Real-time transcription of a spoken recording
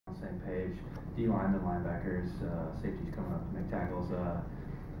page. D-line, the linebackers, safeties coming up to make tackles.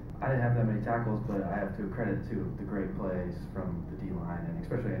 I didn't have that many tackles, but I have to credit to the great plays from the D-line, and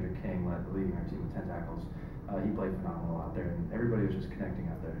especially Andrew King leading our team with 10 tackles. He played phenomenal out there, and everybody was just connecting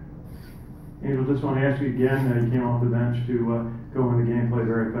out there. Angel, just want to ask you again, you came off the bench to go in the game, play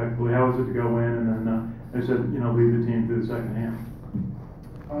very effectively. How was it to go in and then, as I said, lead the team through the second half?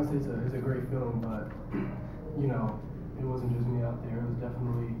 Honestly, it's a great feeling, but, it wasn't just me out there. It was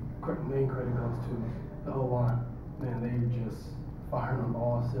definitely, main credit goes to the O-line. Man, they just fired on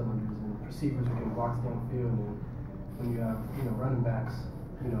all cylinders, and receivers are getting blocks downfield, and when you have, running backs,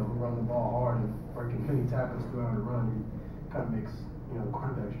 who run the ball hard and breaking many tackles throughout a run, it kind of makes, the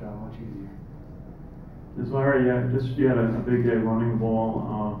quarterback's job much easier. Larry, you had a big day running the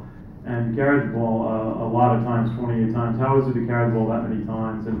ball, and you carried the ball a lot of times, 28 times. How is it to carry the ball that many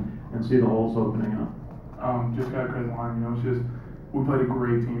times and see the holes opening up? Just got to credit the line. It's just we played a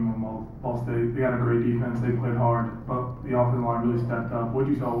great team on Ball State. They got a great defense. They played hard, but the offensive line really stepped up. What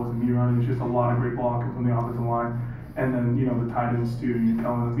you saw wasn't me running. It's just a lot of great blocking from the offensive line. And then, the tight ends too, and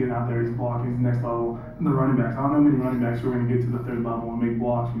Kelvin's getting out there, he's blocking, he's next level. And the running backs, I don't know many running backs who are going to get to the third level and make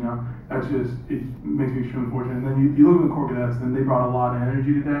blocks, That's just, it makes me extremely fortunate. And then you look at the Corvettes, and they brought a lot of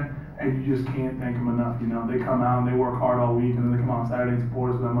energy today, and you just can't thank them enough, They come out and they work hard all week, and then they come out on Saturday and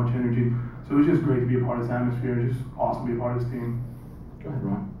support us with that much energy. So it's just great to be a part of this atmosphere. It's just awesome to be a part of this team. Go ahead,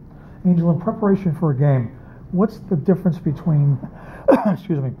 Ron. Angel, in preparation for a game, what's the difference between,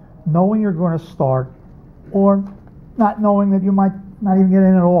 knowing you're going to start or not knowing that you might not even get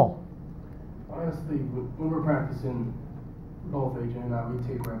in at all? Honestly, when we're practicing, both AJ and I, we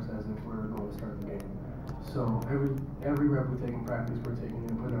take reps as if we're going to start the game. So every rep we take in practice, we're taking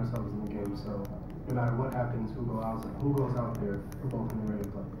and putting ourselves in the game. So no matter what happens, who goes out there, we're both going to be ready to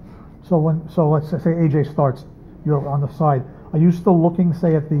play. So let's say AJ starts, you're on the side. Are you still looking,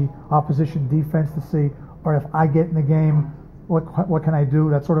 say, at the opposition defense to see, or if I get in the game, what can I do,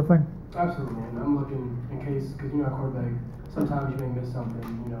 that sort of thing? Absolutely, and I'm looking in case, because at quarterback, sometimes you may miss something.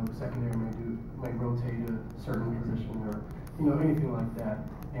 The secondary may rotate a certain position or anything like that.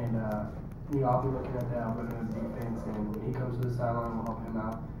 And I'll be looking at that. I'll be looking at the defense, and when he comes to the sideline, we'll help him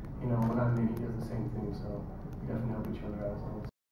out. When I'm in, he does the same thing. So we definitely help each other out. So